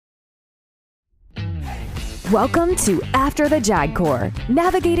Welcome to After the JAG Corps,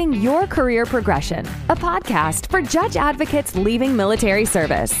 Navigating Your Career Progression, a podcast for judge advocates leaving military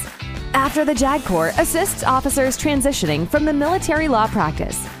service. After the JAG Corps assists officers transitioning from the military law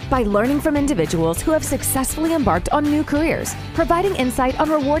practice by learning from individuals who have successfully embarked on new careers, providing insight on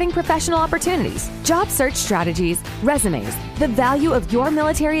rewarding professional opportunities, job search strategies, resumes, the value of your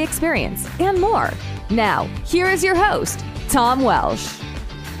military experience, and more. Now, here is your host, Tom Welsh.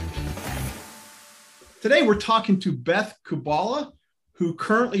 Today, we're talking to Beth Kubala, who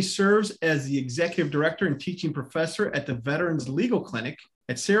currently serves as the Executive Director and Teaching Professor at the Veterans Legal Clinic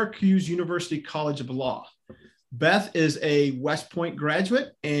at Syracuse University College of Law. Beth is a West Point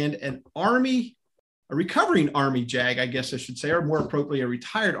graduate and a recovering Army JAG, I guess I should say, or more appropriately, a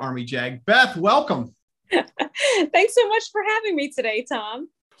retired Army JAG. Beth, welcome. Thanks so much for having me today, Tom.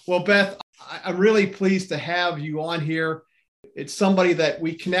 Well, Beth, I'm really pleased to have you on here. It's somebody that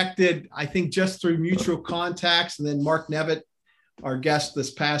we connected, I think, just through mutual contacts. And then Mark Nevitt, our guest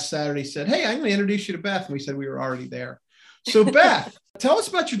this past Saturday, said, "Hey, I'm going to introduce you to Beth." And we said we were already there. So Beth, tell us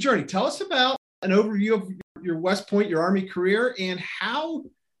about your journey. Tell us about an overview of your West Point, your Army career, and how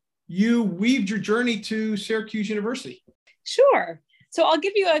you weaved your journey to Syracuse University. Sure. So I'll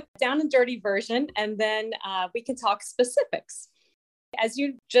give you a down and dirty version, and then we can talk specifics. As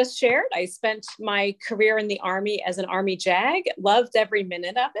you just shared, I spent my career in the Army as an Army JAG, loved every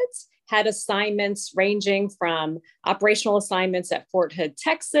minute of it, had assignments ranging from operational assignments at Fort Hood,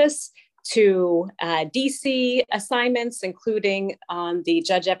 Texas, to DC assignments, including on the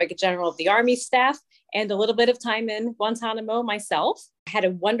Judge Advocate General of the Army staff, and a little bit of time in Guantanamo myself. I had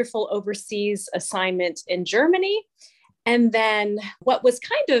a wonderful overseas assignment in Germany. And then what was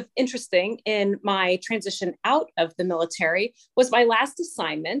kind of interesting in my transition out of the military was my last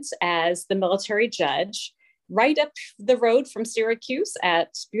assignment as the military judge right up the road from Syracuse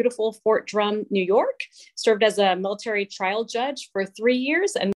at beautiful Fort Drum, New York. Served as a military trial judge for 3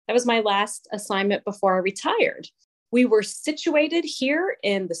 years, and that was my last assignment before I retired. We were situated here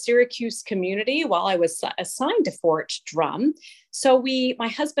in the Syracuse community while I was assigned to Fort Drum. So my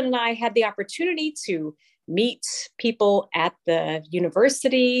husband and I had the opportunity to meet people at the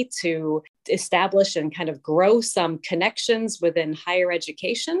university, to establish and kind of grow some connections within higher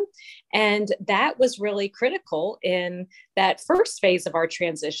education. And that was really critical in that first phase of our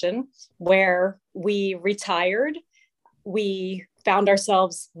transition, where we retired. We found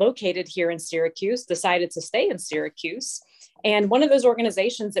ourselves located here in Syracuse, decided to stay in Syracuse. And one of those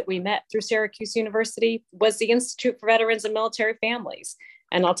organizations that we met through Syracuse University was the Institute for Veterans and Military Families.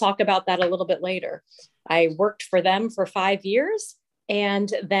 And I'll talk about that a little bit later. I worked for them for 5 years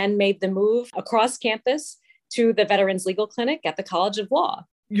and then made the move across campus to the Veterans Legal Clinic at the College of Law.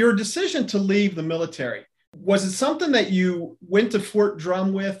 Your decision to leave the military, was it something that you went to Fort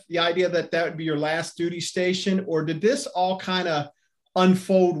Drum with, the idea that that would be your last duty station, or did this all kind of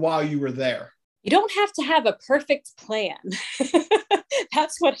unfold while you were there? You don't have to have a perfect plan.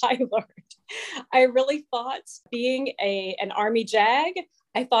 That's what I learned. I really thought being an Army JAG,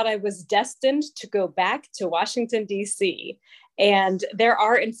 I thought I was destined to go back to Washington, D.C. And there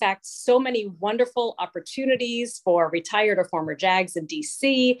are, in fact, so many wonderful opportunities for retired or former JAGs in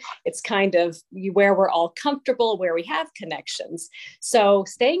D.C. It's kind of where we're all comfortable, where we have connections. So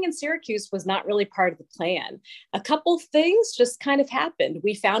staying in Syracuse was not really part of the plan. A couple things just kind of happened.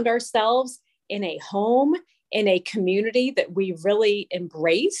 We found ourselves in a home, in a community that we really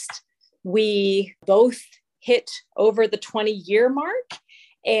embraced. We both hit over the 20-year mark,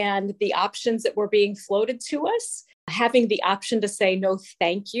 and the options that were being floated to us, having the option to say no,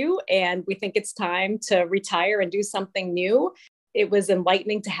 thank you, and we think it's time to retire and do something new. It was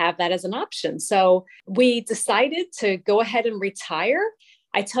enlightening to have that as an option. So we decided to go ahead and retire.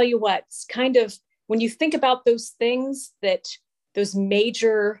 I tell you what, it's kind of, when you think about those things, that those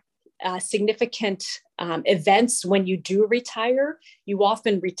major significant events when you do retire, you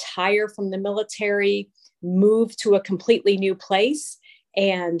often retire from the military, move to a completely new place,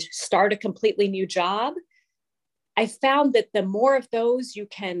 and start a completely new job. I found that the more of those you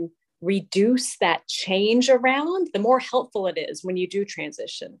can reduce that change around, the more helpful it is when you do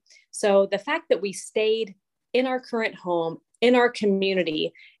transition. So the fact that we stayed in our current home, in our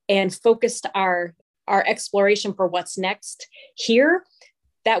community, and focused our exploration for what's next here,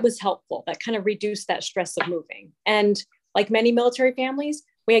 that was helpful. That kind of reduced that stress of moving. And like many military families,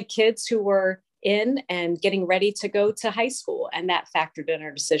 we had kids who were in and getting ready to go to high school, and that factored in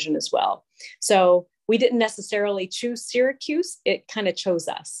our decision as well. So we didn't necessarily choose Syracuse, it kind of chose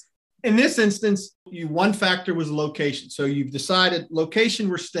us. In this instance, one factor was location. So you've decided location,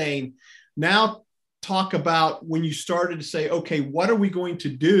 we're staying. Now talk about when you started to say, okay, what are we going to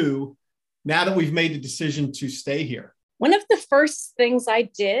do now that we've made the decision to stay here? One of the first things I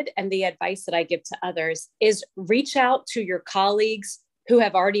did, and the advice that I give to others, is reach out to your colleagues who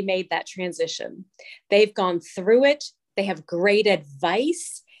have already made that transition. They've gone through it. They have great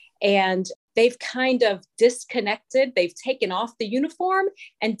advice, and they've kind of disconnected. They've taken off the uniform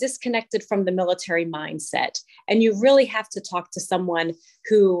and disconnected from the military mindset. And you really have to talk to someone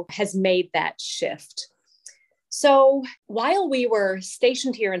who has made that shift. So while we were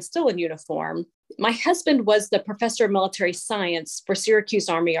stationed here and still in uniform, my husband was the professor of military science for Syracuse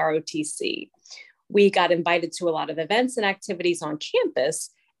Army ROTC. We got invited to a lot of events and activities on campus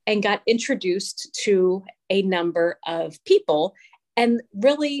and got introduced to a number of people and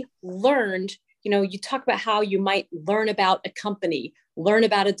really learned, you talk about how you might learn about a company, learn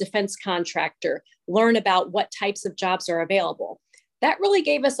about a defense contractor, learn about what types of jobs are available. That really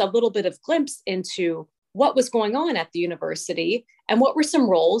gave us a little bit of glimpse into what was going on at the university and what were some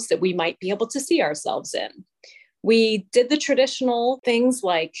roles that we might be able to see ourselves in. We did the traditional things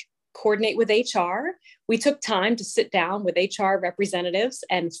like coordinate with HR. We took time to sit down with HR representatives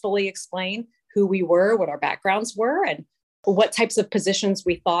and fully explain who we were, what our backgrounds were, and what types of positions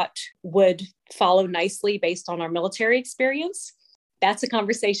we thought would follow nicely based on our military experience. That's a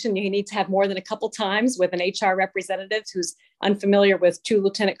conversation you need to have more than a couple times with an HR representative who's unfamiliar with two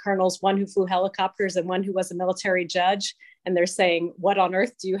lieutenant colonels, one who flew helicopters and one who was a military judge. And they're saying, what on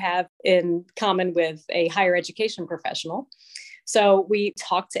earth do you have in common with a higher education professional? So we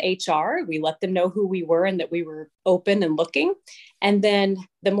talked to HR, we let them know who we were and that we were open and looking. And then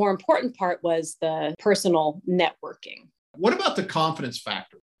the more important part was the personal networking. What about the confidence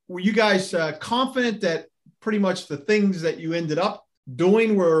factor? Were you guys confident that pretty much the things that you ended up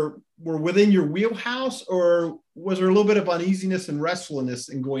doing were within your wheelhouse, or was there a little bit of uneasiness and restlessness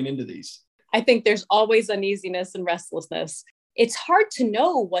in going into these? I think there's always uneasiness and restlessness. It's hard to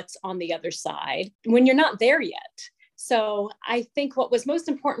know what's on the other side when you're not there yet. So I think what was most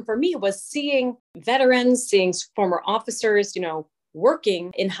important for me was seeing veterans, seeing former officers,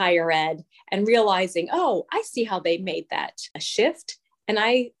 working in higher ed and realizing, oh, I see how they made that a shift. And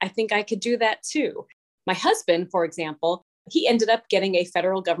I think I could do that too. My husband, for example, he ended up getting a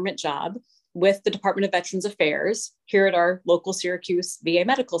federal government job with the Department of Veterans Affairs here at our local Syracuse VA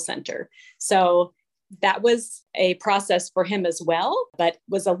Medical Center. So that was a process for him as well, but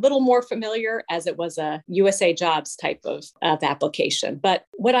was a little more familiar as it was a USA Jobs type of application. But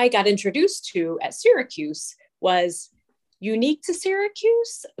what I got introduced to at Syracuse was unique to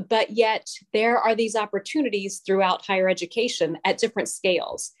Syracuse, but yet there are these opportunities throughout higher education at different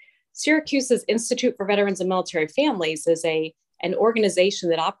scales. Syracuse's Institute for Veterans and Military Families is an organization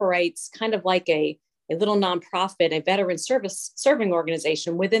that operates kind of like a little nonprofit, a veteran serving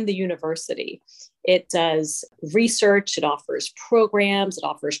organization within the university. It does research, it offers programs, it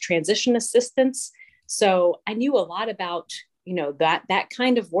offers transition assistance. So I knew a lot about, that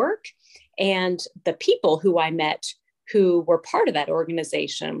kind of work, and the people who I met who were part of that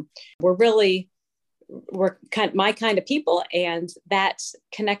organization were my kind of people. And that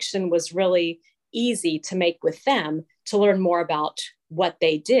connection was really easy to make with them to learn more about what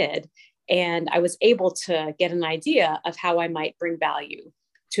they did. And I was able to get an idea of how I might bring value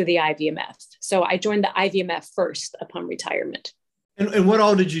to the IVMF. So I joined the IVMF first upon retirement. And what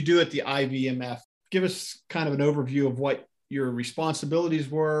all did you do at the IVMF? Give us kind of an overview of what your responsibilities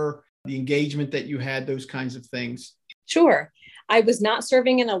were, the engagement that you had, those kinds of things. Sure. I was not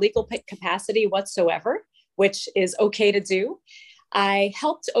serving in a legal capacity whatsoever, which is okay to do. I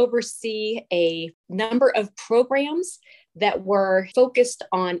helped oversee a number of programs that were focused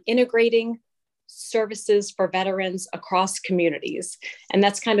on integrating services for veterans across communities. And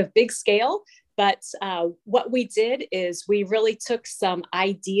that's kind of big scale. But what we did is we really took some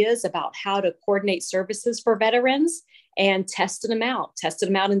ideas about how to coordinate services for veterans and tested them out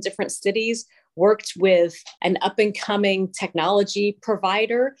in different cities, worked with an up-and-coming technology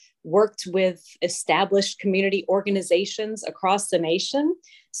provider, worked with established community organizations across the nation.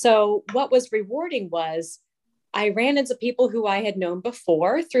 So what was rewarding was I ran into people who I had known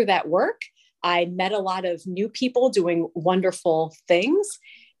before through that work. I met a lot of new people doing wonderful things.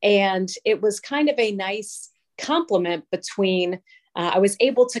 And it was kind of a nice complement between, I was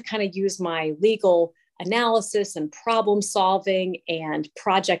able to kind of use my legal analysis and problem solving and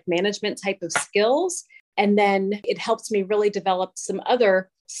project management type of skills. And then it helps me really develop some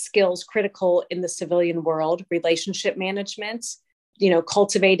other skills critical in the civilian world, relationship management,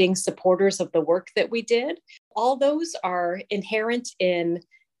 cultivating supporters of the work that we did. All those are inherent in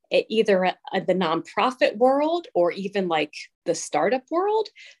either the nonprofit world or even like the startup world.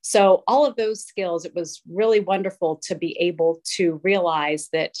 So all of those skills, it was really wonderful to be able to realize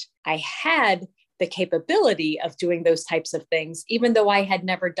that I had the capability of doing those types of things, even though I had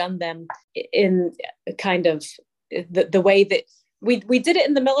never done them in kind of the way that we did it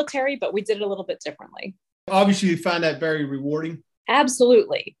in the military, but we did it a little bit differently. Obviously, you found that very rewarding.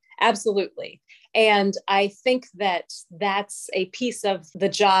 Absolutely. Absolutely. And I think that that's a piece of the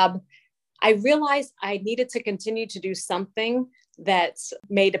job. I realized I needed to continue to do something that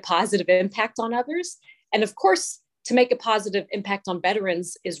made a positive impact on others. And of course, to make a positive impact on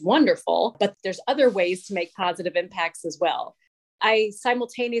veterans is wonderful, but there's other ways to make positive impacts as well. I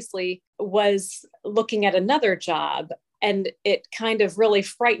simultaneously was looking at another job, and it kind of really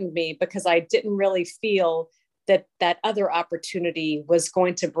frightened me because I didn't really feel that other opportunity was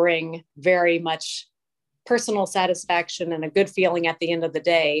going to bring very much personal satisfaction and a good feeling at the end of the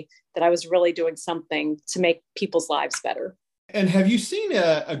day, that I was really doing something to make people's lives better. And have you seen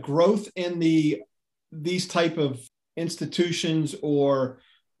a growth in these type of institutions or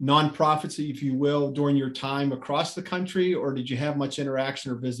nonprofits, if you will, during your time across the country, or did you have much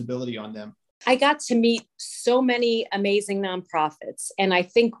interaction or visibility on them? I got to meet so many amazing nonprofits, and I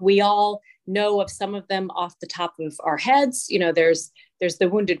think we all know of some of them off the top of our heads. You know, there's the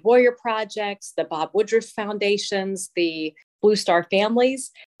Wounded Warrior Projects, the Bob Woodruff Foundations, the Blue Star Families.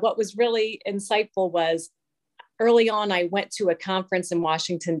 What was really insightful was early on, I went to a conference in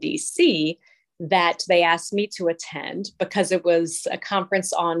Washington, D.C. that they asked me to attend because it was a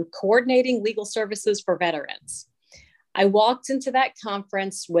conference on coordinating legal services for veterans. I walked into that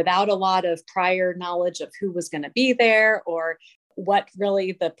conference without a lot of prior knowledge of who was going to be there or what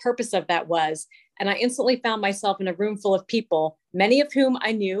really the purpose of that was. And I instantly found myself in a room full of people, many of whom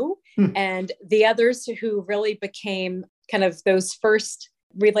I knew, and the others who really became kind of those first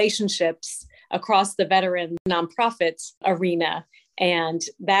relationships across the veteran nonprofit arena. And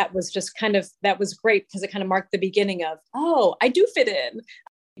that was just that was great because it kind of marked the beginning of, oh, I do fit in.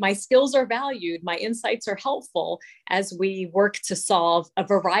 My skills are valued. My insights are helpful as we work to solve a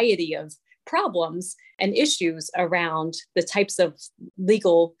variety of problems and issues around the types of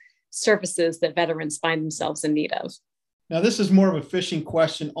legal services that veterans find themselves in need of. Now, this is more of a fishing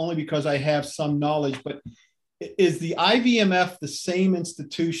question only because I have some knowledge, but is the IVMF the same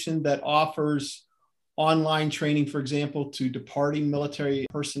institution that offers online training, for example, to departing military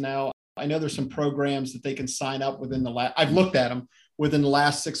personnel? I know there's some programs that they can sign up within I've looked at them within the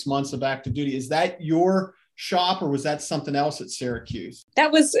last 6 months of active duty. Is that your shop or was that something else at Syracuse?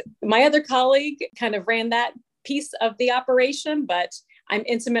 That was my other colleague kind of ran that piece of the operation, but I'm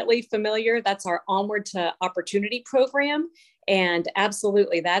intimately familiar. That's our Onward to Opportunity program. And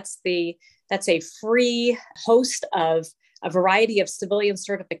absolutely, that's a free host of a variety of civilian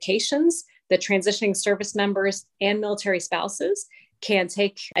certifications that transitioning service members and military spouses can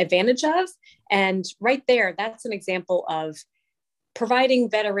take advantage of. And right there, that's an example of providing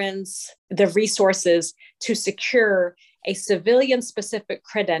veterans the resources to secure a civilian specific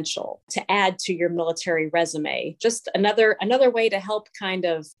credential to add to your military resume. Just another way to help kind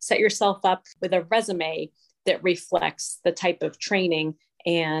of set yourself up with a resume that reflects the type of training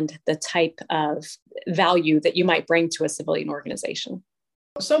and the type of value that you might bring to a civilian organization.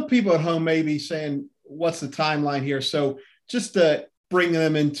 Some people at home may be saying, what's the timeline here? So just to bring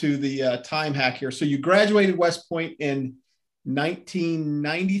them into the time hack here. So you graduated West Point in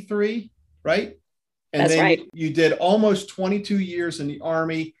 1993, right? And That's then right. you did almost 22 years in the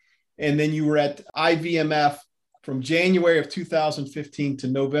Army. And then you were at IVMF from January of 2015 to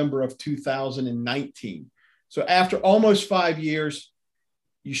November of 2019. So after almost 5 years,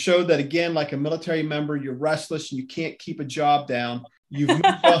 you showed that, again, like a military member, you're restless and you can't keep a job down. You've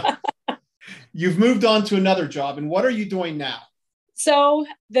moved on to another job. And what are you doing now? So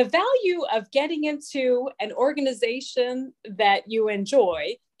the value of getting into an organization that you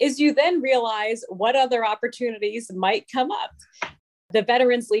enjoy is you then realize what other opportunities might come up. The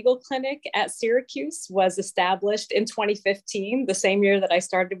Veterans Legal Clinic at Syracuse was established in 2015, the same year that I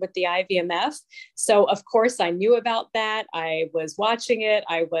started with the IVMF. So of course I knew about that. I was watching it.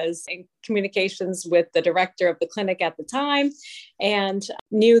 I was in communications with the director of the clinic at the time and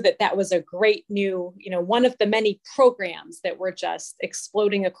knew that that was a great new, one of the many programs that were just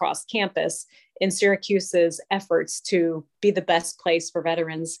exploding across campus in Syracuse's efforts to be the best place for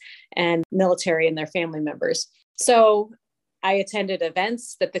veterans and military and their family members. So I attended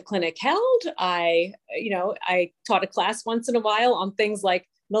events that the clinic held. I taught a class once in a while on things like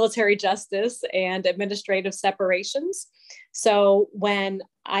military justice and administrative separations. So when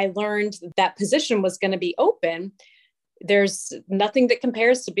I learned that position was going to be open, there's nothing that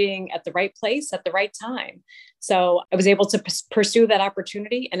compares to being at the right place at the right time. So I was able to pursue that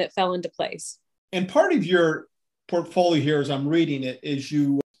opportunity, and it fell into place. And part of your portfolio here, as I'm reading it, is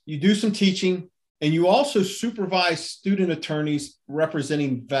you do some teaching, and you also supervise student attorneys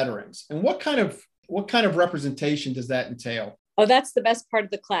representing veterans. And what kind of representation does that entail? Oh, that's the best part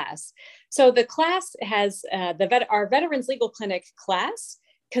of the class. So the class has our Veterans Legal Clinic class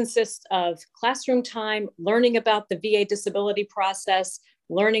consists of classroom time, learning about the VA disability process,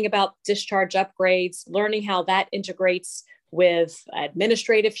 learning about discharge upgrades, learning how that integrates with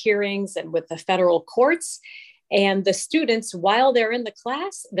administrative hearings and with the federal courts. And the students, while they're in the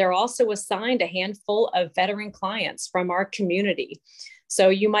class, they're also assigned a handful of veteran clients from our community. So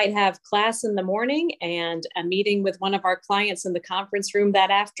you might have class in the morning and a meeting with one of our clients in the conference room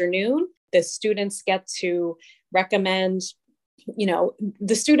that afternoon. The students get to recommend,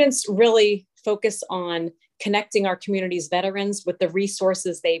 the students really focus on connecting our community's veterans with the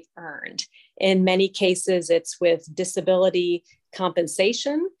resources they've earned. In many cases, it's with disability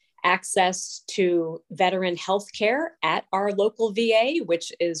compensation, access to veteran health care at our local VA,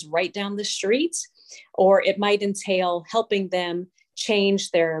 which is right down the street, or it might entail helping them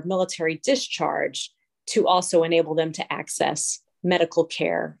change their military discharge to also enable them to access medical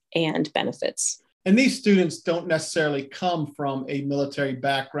care and benefits. And these students don't necessarily come from a military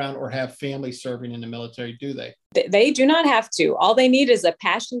background or have family serving in the military, do they? They do not have to. All they need is a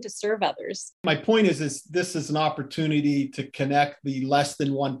passion to serve others. My point is this is an opportunity to connect the less than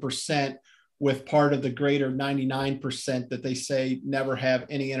 1% with part of the greater 99% that they say never have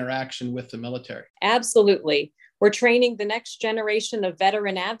any interaction with the military. Absolutely. We're training the next generation of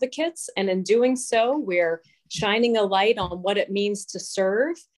veteran advocates. And in doing so, we're shining a light on what it means to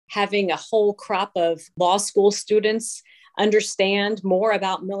serve, having a whole crop of law school students understand more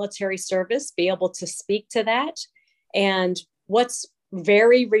about military service, be able to speak to that. And what's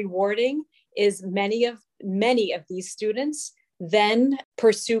very rewarding is many of these students then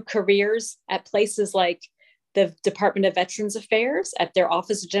pursue careers at places like the Department of Veterans Affairs, at their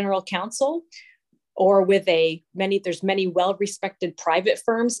Office of General Counsel, or with there's many well-respected private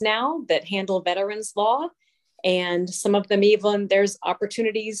firms now that handle veterans law. And some of them even, there's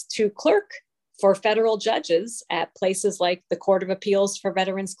opportunities to clerk for federal judges at places like the Court of Appeals for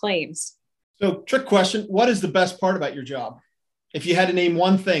Veterans Claims. So, trick question, what is the best part about your job? If you had to name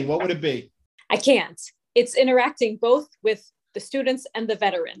one thing, what would it be? I can't. It's interacting both with the students and the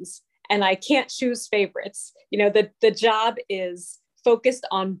veterans, and I can't choose favorites. The job is focused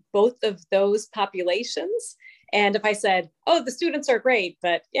on both of those populations. And if I said, oh, the students are great,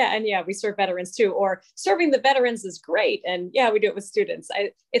 but we serve veterans too, or serving the veterans is great, and we do it with students.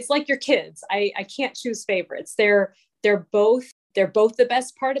 It's like your kids. I can't choose favorites. They're both the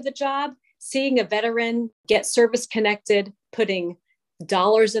best part of the job. Seeing a veteran get service connected, putting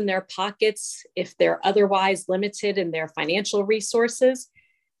dollars in their pockets if they're otherwise limited in their financial resources,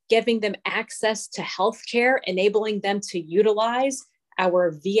 giving them access to healthcare, enabling them to utilize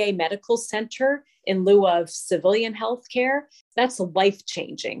our VA Medical Center in lieu of civilian healthcare. That's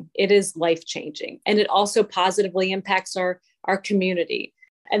life-changing. It is life-changing. And it also positively impacts our community.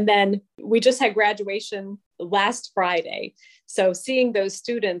 And then we just had graduation last Friday. So seeing those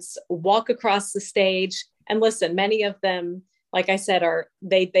students walk across the stage, and listen, many of them, like I said,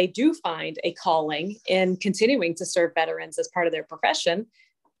 they do find a calling in continuing to serve veterans as part of their profession.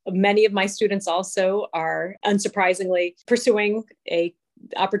 Many of my students also are, unsurprisingly, pursuing a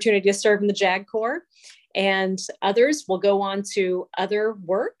opportunity to serve in the JAG Corps, and others will go on to other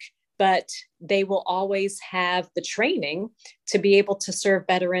work, but they will always have the training to be able to serve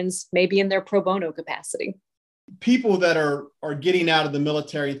veterans, maybe in their pro bono capacity. People that are getting out of the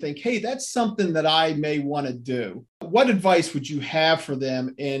military think, hey, that's something that I may want to do. What advice would you have for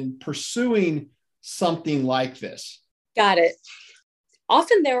them in pursuing something like this? Got it.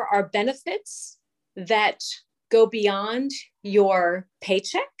 Often there are benefits that go beyond your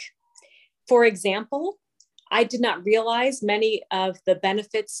paycheck. For example, I did not realize many of the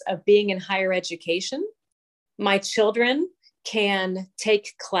benefits of being in higher education. My children can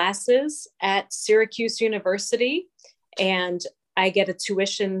take classes at Syracuse University, and I get a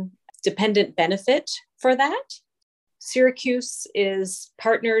tuition dependent benefit for that. Syracuse is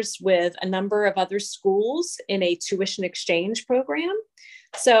partners with a number of other schools in a tuition exchange program.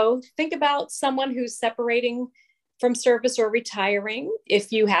 So think about someone who's separating from service or retiring.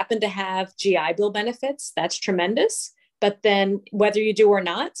 If you happen to have GI Bill benefits, that's tremendous. But then whether you do or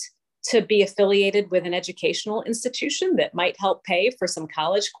not, to be affiliated with an educational institution that might help pay for some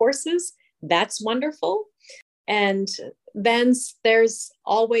college courses, that's wonderful. And then there's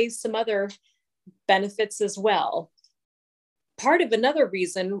always some other benefits as well. part of another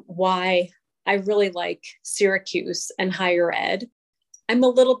reason why I really like Syracuse and higher ed. I'm a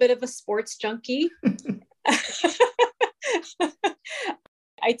little bit of a sports junkie.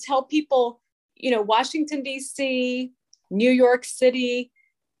 I tell people, Washington, D.C., New York City,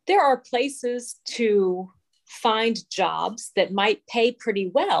 there are places to find jobs that might pay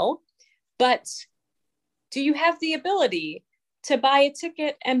pretty well, but do you have the ability to buy a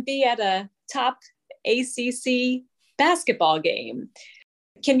ticket and be at a top ACC basketball game?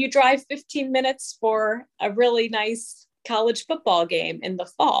 Can you drive 15 minutes for a really nice college football game in the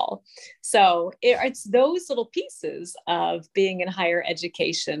fall? So it's those little pieces of being in higher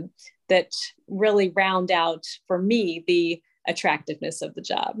education that really round out, for me, the attractiveness of the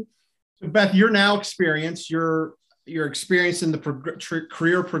job. So Beth, your now experience, your experience in the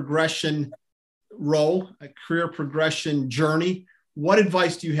career progression role, a career progression journey, what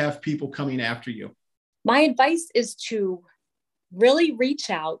advice do you have people coming after you? My advice is to really reach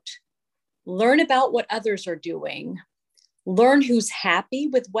out, learn about what others are doing, learn who's happy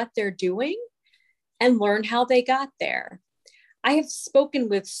with what they're doing, and learn how they got there. I have spoken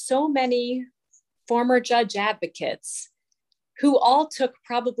with so many former judge advocates who all took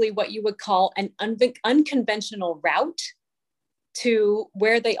probably what you would call an unconventional route to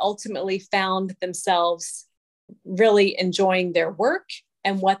where they ultimately found themselves really enjoying their work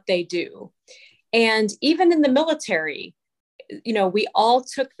and what they do. And even in the military, we all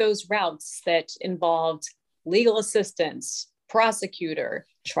took those routes that involved legal assistance, prosecutor,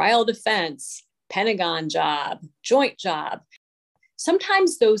 trial defense, Pentagon job, joint job.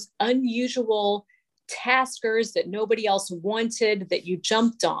 Sometimes those unusual taskers that nobody else wanted that you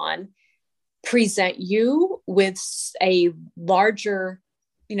jumped on present you with a larger,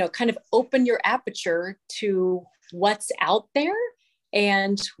 kind of open your aperture to what's out there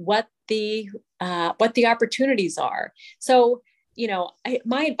and what the opportunities are. So,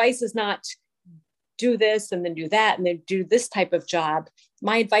 my advice is not do this and then do that and then do this type of job.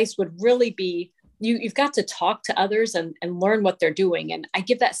 My advice would really be you've got to talk to others and learn what they're doing. And I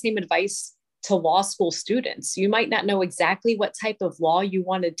give that same advice to law school students. You might not know exactly what type of law you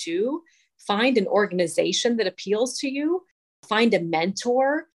want to do. Find an organization that appeals to you. Find a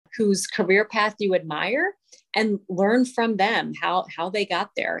mentor whose career path you admire and learn from them how they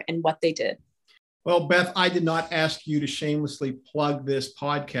got there and what they did. Well, Beth, I did not ask you to shamelessly plug this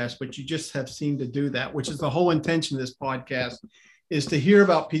podcast, but you just have seemed to do that, which is the whole intention of this podcast, is to hear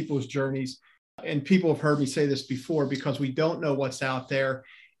about people's journeys. And people have heard me say this before, because we don't know what's out there.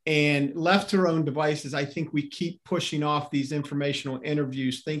 And left to our own devices, I think we keep pushing off these informational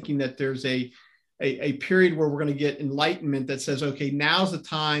interviews, thinking that there's a period where we're going to get enlightenment that says, okay, now's the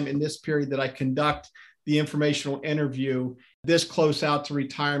time in this period that I conduct the informational interview this close out to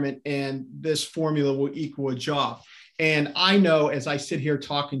retirement, and this formula will equal a job. And I know, as I sit here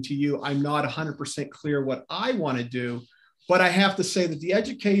talking to you, I'm not 100% clear what I want to do, but I have to say that the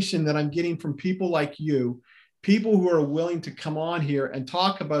education that I'm getting from people like you, people who are willing to come on here and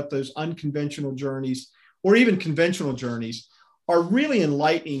talk about those unconventional journeys or even conventional journeys, are really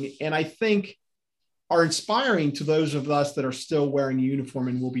enlightening, and I think are inspiring to those of us that are still wearing a uniform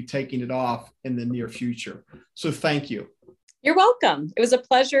and will be taking it off in the near future. So thank you. You're welcome. It was a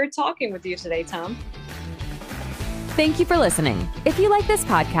pleasure talking with you today, Tom. Thank you for listening. If you like this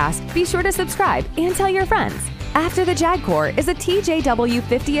podcast, be sure to subscribe and tell your friends. After the JAG Corps is a TJW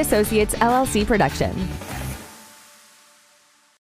 50 Associates LLC production.